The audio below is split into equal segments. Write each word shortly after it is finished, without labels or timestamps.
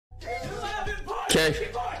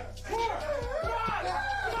Okay.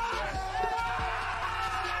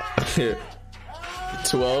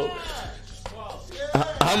 12.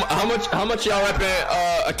 How much y'all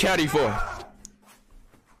repping a caddy for?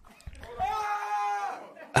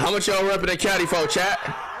 How much y'all repping a caddy for, chat?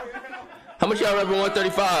 How much y'all repping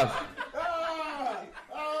 135?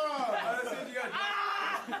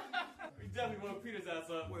 We definitely want Peter's ass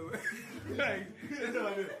up.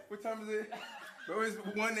 What time is it? Bro, it's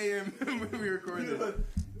 1 a.m. when we recording this.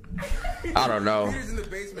 I don't know.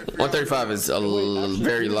 135 is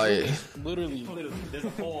very light. Literally, there's a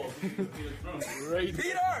hole. Right.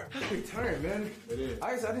 Peter! I'm tired, man. It is.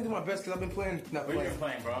 I didn't do my best because I've been playing. Not What you been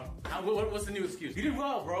playing, bro? What's the new excuse? You did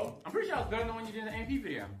well, bro. I'm pretty sure I was better than when you did the MP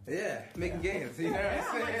video. Yeah, making games. You know what I'm saying?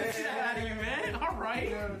 I like that shit out of you, man. All right. You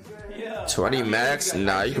know what I'm saying? Yeah. 20 max?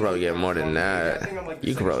 Nah, you can probably get more than that.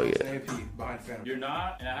 You can probably get. You're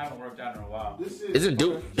not, and I haven't worked out in a while. Isn't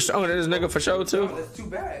Duke stronger than this nigga for sure too? That's too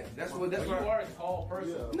bad. That's what. You are a tall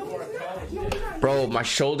person. No, he's not. Bro, my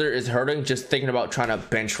shoulder is hurting just thinking about trying to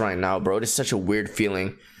bench right now, bro. It is such a weird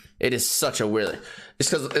feeling. It is such a weird. It's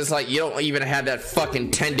because it's like you don't even have that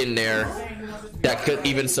fucking tendon there that could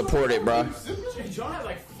even support it, bro. John had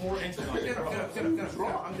like 4 inches on it.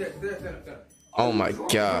 Oh my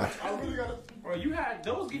god. Bro, you had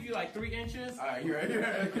those give you like 3 inches. Alright, you're right.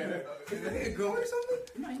 Okay. Is that nigga going or something?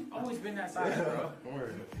 No, you've always been that size, bro.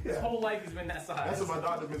 His whole life has been that size. That's what my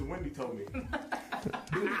doctor, Miss Wendy, told me.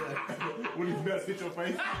 When you best hit your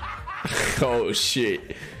face. Oh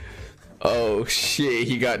shit. Oh shit.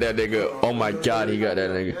 He got that nigga. Oh my god, he got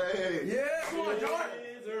that nigga. Yeah, come on, John.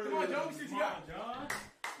 Come on, John. See what you got. John.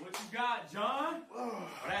 What you got, John? Oh,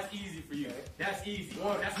 that's easy for you. That's easy.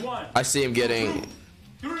 That's 1. I see him getting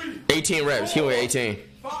 18 reps. He went 18.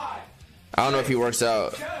 5. I don't know if he works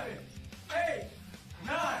out. 7, 8,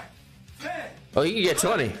 9, 10. Oh, he can get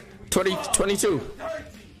 20. 20, 22. 13.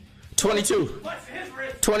 22.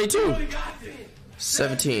 22.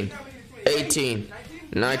 17. 18.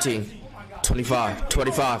 19. 25.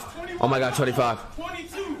 25. Oh my god, 25.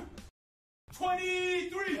 22.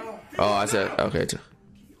 23. Oh, I said, okay.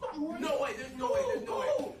 No way, there's no way.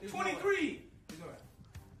 23.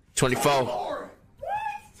 24.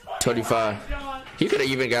 25. He could have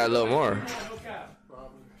even got a little more.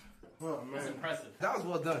 That's impressive. That was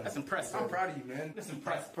well done. That's impressive. I'm proud of you, man. That's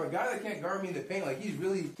impressive. For a guy that can't guard me in the paint, like he's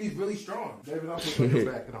really strong. David, I'll put you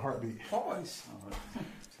back in a heartbeat. Pause.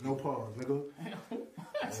 No pause, nigga.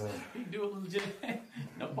 You do it legit.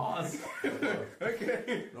 No pause.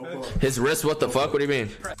 Okay. No pause. His wrist, what the fuck? What do you mean?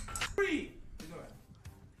 3.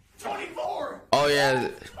 24. Oh yeah.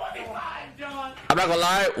 25, John. I'm not gonna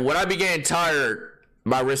lie. When I be getting tired,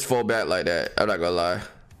 my wrist fall back like that. I'm not gonna lie.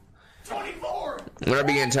 24. When I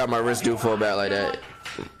be getting tired, my wrist do fall back like that.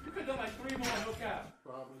 You could have done like 3 more, no cap.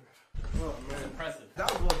 Oh, man. That's impressive.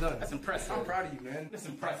 That was well done. That's impressive. I'm proud of you, man. That's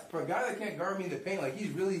impressive. For a guy that can't guard me in the paint, like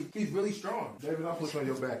he's really strong. David, I'll put you on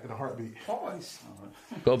your back in a heartbeat. Pause.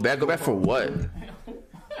 Go back for what?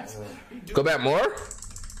 Go back more?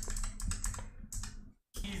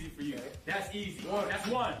 Easy for you. That's easy. That's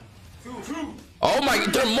 1. 2. Oh my,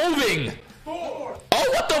 they're moving. 4. Oh,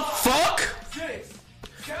 what the fuck? 6.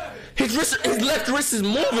 7. His left wrist is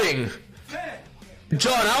moving. 10.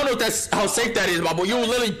 John, I don't know if that's how safe that is, my boy. You were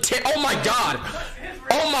literally oh my god.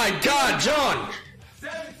 Oh my god, John.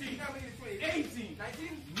 17. 18.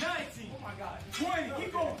 19. Oh my god. 20.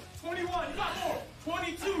 Keep going. 21. You got more.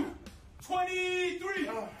 22. 23.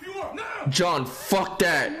 Few more. No. John, fuck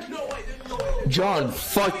that. No way, there's no way. John,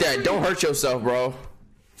 fuck that. Don't hurt yourself, bro.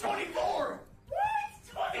 24.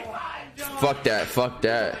 What? 25. John. Fuck that. Fuck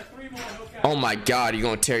that. Like 3 more, no cap. Oh my god, you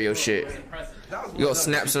gonna tear your shit. Impressive. You gonna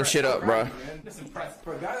snap some shit up, bro. That's impressive.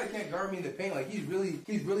 For a guy that can't guard me in the paint, like he's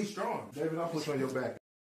really strong. David, I'll put you on your back.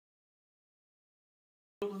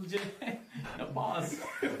 Legit. No pause.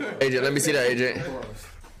 AJ, let me see that, AJ.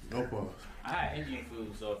 No pause. I had Indian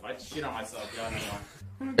food, so if I shit on myself, y'all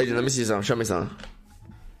know. AJ, let me see some. Show me some.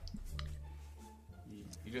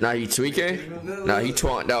 Nah, he tweaking? Nah, he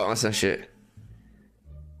twanked out on some shit.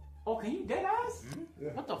 Oh, can you dead ass?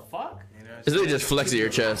 What the fuck? It's literally just flexing your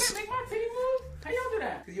chest. Make my titty move? How y'all do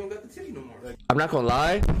that? Cause you don't got the titty no more. I'm not gonna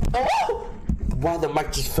lie. Oh! Wow, the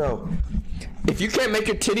mic just fell. If you can't make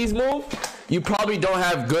your titties move, you probably don't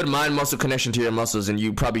have good mind-muscle connection to your muscles, and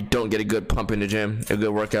you probably don't get a good pump in the gym, a good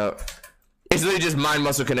workout. It's literally just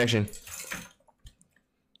mind-muscle connection.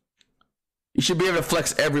 You should be able to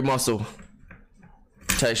flex every muscle.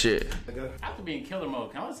 Type shit. I have to be in killer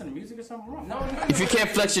mode. Can I listen to music or something wrong? No. If you can't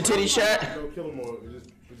flex your titty, chat, Go kill him more.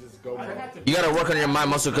 Just go. you gotta work on your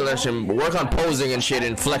mind-muscle connection. Work on posing and shit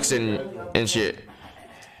and flexing and shit.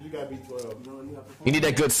 You gotta be 12. You need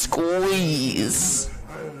that good squeeze.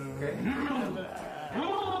 Okay.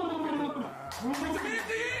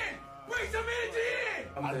 Wait a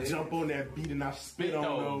minute, I jump on that beat and I spit on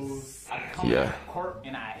those. I come in the court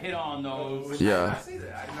and I hit on those. Yeah.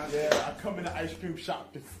 I come in the ice cream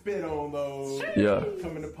shop to spit on those. Yeah.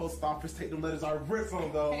 Come in the post office, take the letters I rip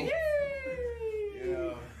on those.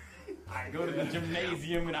 Yeah. I go to the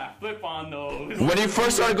gymnasium and I flip on those. When he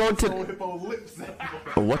first started going to, Lips.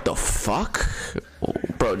 what the fuck, oh,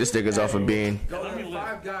 bro? This nigga's off a bean. Go to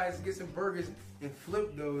Five Guys, get some burgers, and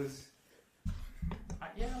flip those.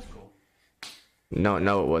 Yeah, that's cool. No,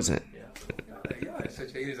 it wasn't. Y'all are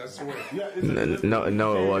such haters, I swear. No, it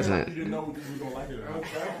wasn't. You didn't know we gonna like it. You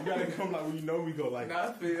gotta come like when you know we go like it.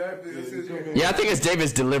 I feel. Yeah, I think it's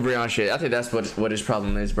David's delivery on shit. I think that's what his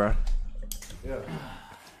problem is, bro. Yeah.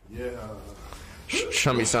 Yeah.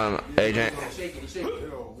 Show me some, agent. Shake it, shake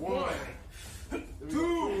it. 1,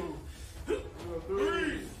 2,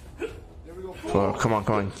 3. There we go. 4, come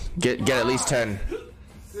on. Get at least 10.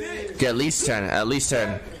 Get at least 10.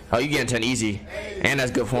 Oh, you getting 10 easy. And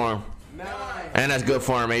that's good form. And that's good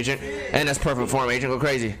form, agent. And that's perfect form, agent. Go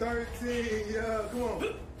crazy. 13, yeah, come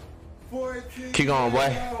on. 14. Keep going,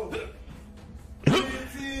 boy.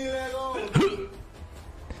 15, let go.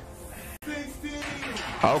 16.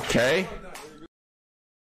 Okay.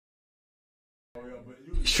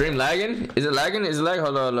 Stream lagging? Is it lagging?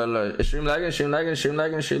 Hold on. Is stream lagging?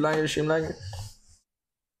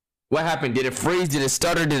 What happened? Did it freeze? Did it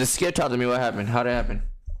stutter? Did it skip? Talk to me. What happened? How'd it happen?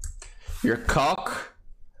 Your cock?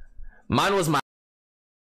 Mine was my.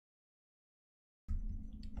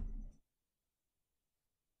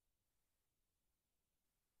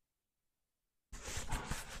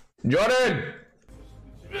 Jordan!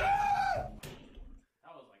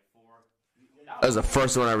 That was the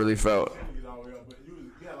first one I really felt.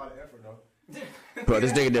 Bro,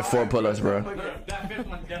 this nigga did 4 pull-ups, bro. That fifth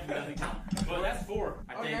one definitely doesn't count. But that's 4,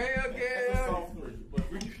 I think.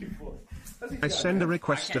 I sent a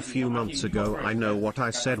request a few months ago. I know what I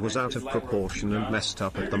said was out of proportion and messed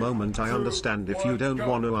up at the moment. I understand if you don't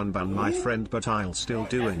want to unban my friend, but I'll still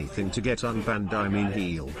do anything to get unbanned. I mean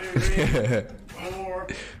heal. 4,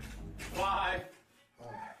 5.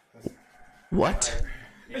 What?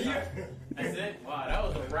 That's it? Wow, that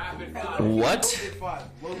was a rapid fire. What?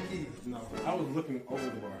 Low key. No, I was looking over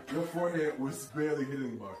the bar. Your forehead was barely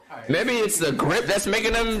hitting the bar. Maybe it's the grip that's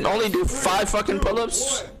making them only do 5 fucking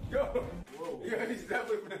pull-ups? Go. Yeah, he's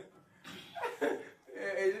definitely.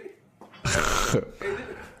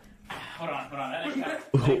 Hold on. That didn't count.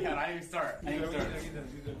 I didn't start.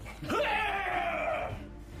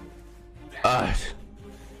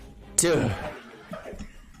 Dude.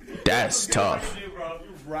 That's tough.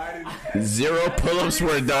 Riding. 0 pull-ups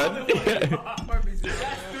were done.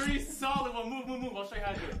 That's 3 solid. Well, move. I'll show you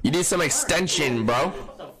how to do it. You need some extension, bro.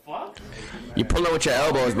 What the fuck? You pull it with your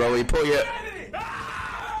elbows, bro. You pull your...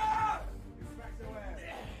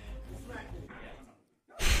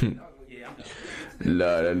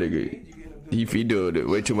 Nah, that nigga, he doing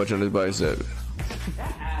way too much on his bicep.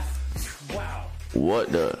 That ass. Wow.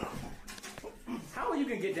 What the? How are you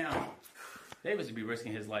gonna get down? Davis would be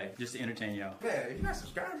risking his life just to entertain y'all. Yeah, if you're not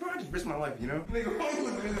subscribed, bro, I just risk my life, you know? Nigga, what you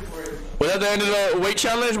looking for it? Was that the end of the weight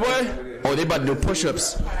challenge, boy? Oh, they about to do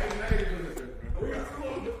push-ups.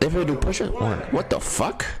 They about to do push-ups? What the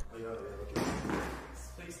fuck?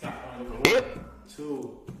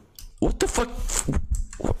 What the fuck?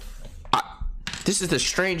 This is the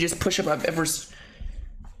strangest push-up I've ever.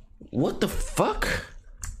 What the fuck?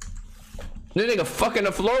 This nigga fucking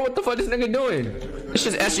the floor? What the fuck is this nigga doing? This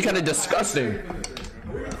shit's actually kind of disgusting.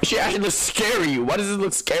 This shit actually looks scary. Why does this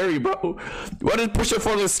look scary, bro? Why does push-up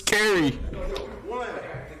floor look scary?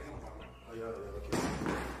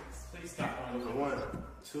 1,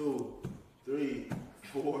 2, 3,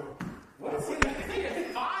 4. What is it?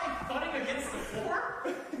 5 cutting against the 4?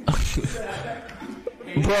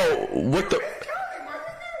 Bro, what the?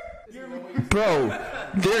 Bro,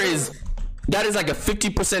 that is like a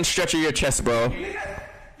 50% stretch of your chest, bro.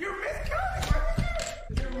 You're miscounting,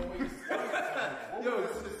 Yo,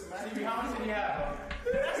 Stevie, how much did you have?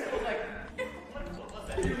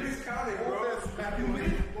 You're miscounting,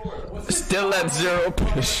 bro. Still at 0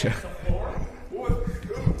 push-up.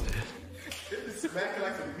 Smacking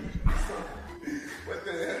like some meat. What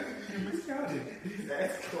the hell? You miscounted.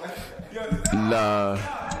 Nah.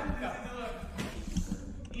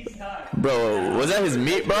 Bro, was that his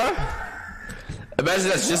meat, bro? Imagine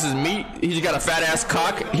that's just his meat. He just got a fat ass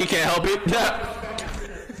cock. He can't help it.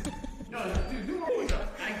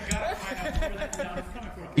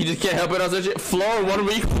 He just can't help it on such shit. Floor 1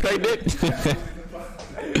 week pregnant.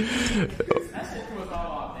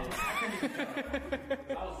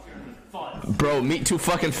 Bro, meat too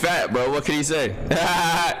fucking fat, bro. What can he say?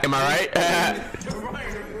 Am I right?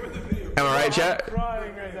 Am I right, chat?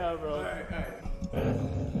 Crying right now, bro.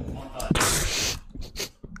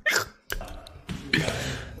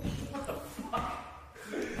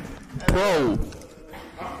 Bro.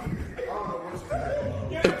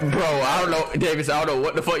 Bro, I don't know, Davis. I don't know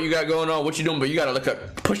what the fuck you got going on. What you doing? But you gotta look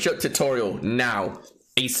up push-up tutorial now,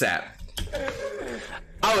 ASAP.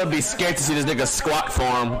 I would be scared to see this nigga squat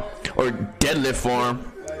form or deadlift form.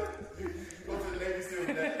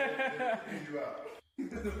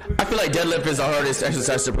 I feel like deadlift is the hardest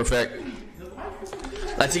exercise to perfect.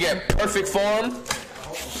 Like to get perfect form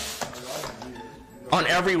on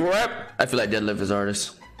every rep, I feel like deadlift is the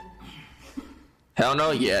hardest. Hell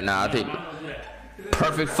no, yeah, nah, I think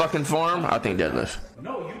perfect fucking form, I think deadlift.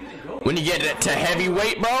 When you get to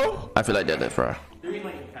heavyweight, bro, I feel like deadlift, bro.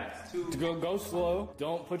 To go slow,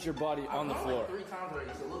 don't put your body on the floor.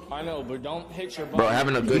 I know, but don't hit your body. Bro,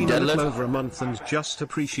 having a good Been a little deadlift. over a month and just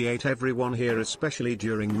appreciate everyone here, especially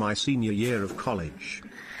during my senior year of college.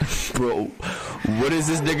 Bro, what is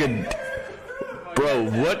this nigga?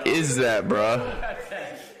 Bro, what is that, bro?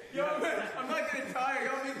 Yo, man, I'm not getting tired.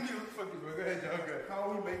 Y'all making me look fucking good. Go ahead, John. Go ahead. How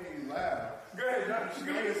are we making you laugh? Go ahead, John.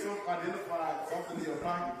 You gotta identify something in your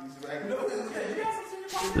pocket.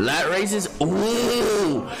 Lat raises?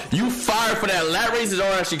 Ooh, you fired for that. Lat raises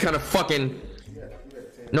are actually kind of fucking.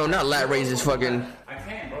 No, not lat raises, fucking. I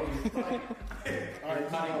can, bro.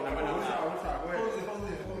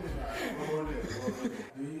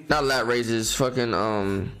 Not lat raises, fucking.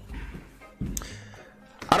 I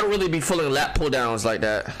don't really be feeling lat pull downs like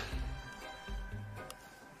that.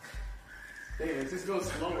 David, just go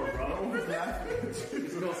slower, bro.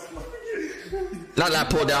 Just go slow. Not lat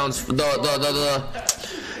pull downs. The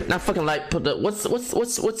not fucking like put the what's the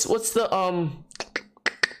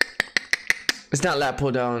It's not lat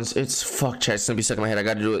pull downs. It's fuck chat. It's gonna be stuck in my head. I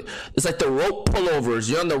gotta do it. It's like the rope pullovers.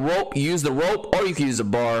 You're on the rope. You use the rope, or you can use a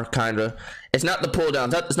bar, kinda. It's not the pull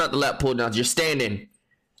downs. It's not the lat pull downs. You're standing,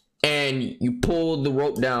 and you pull the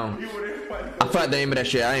rope down. I forgot the name of that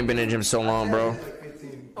shit. I ain't been in the gym so long, bro.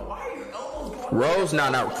 Rows? Nah,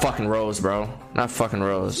 not fucking rows, bro. Not fucking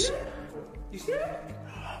rows.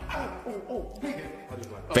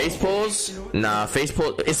 Face pulls? Nah, face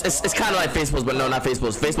pulls. It's kind of like face pulls, but no, not face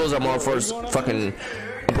pulls. Face pulls are more for fucking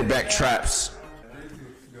upper back traps.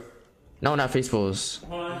 No, not face pulls.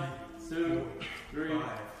 1, 2, 3.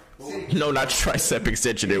 No, not tricep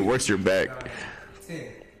extension. It works your back. 10,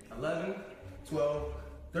 11, 12,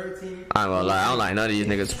 13. I ain't gonna lie. I don't like none of these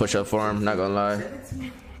niggas push up for him. Not gonna lie.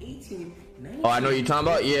 17, 18, 19. Oh, I know what you're talking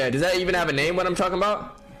about. Yeah. Does that even have a name? What I'm talking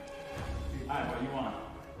about? Alright, what you want?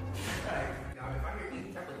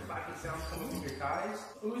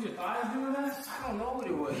 Who's your thighs doing that? I don't know what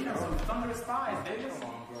it was. You got some thunderous thighs, baby. Come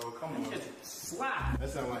on, bro. Come on. Just slap. That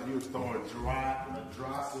sounded like you was throwing dry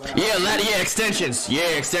slap. Yeah, lat. Yeah, extensions. Yeah,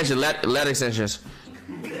 extension. Lat extensions.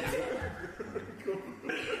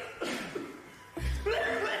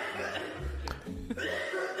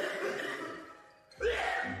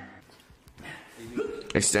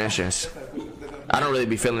 Extensions. I don't really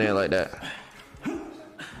be feeling it like that.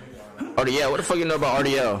 RDL. What the fuck you know about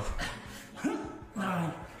RDL?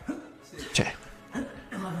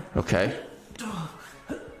 Okay.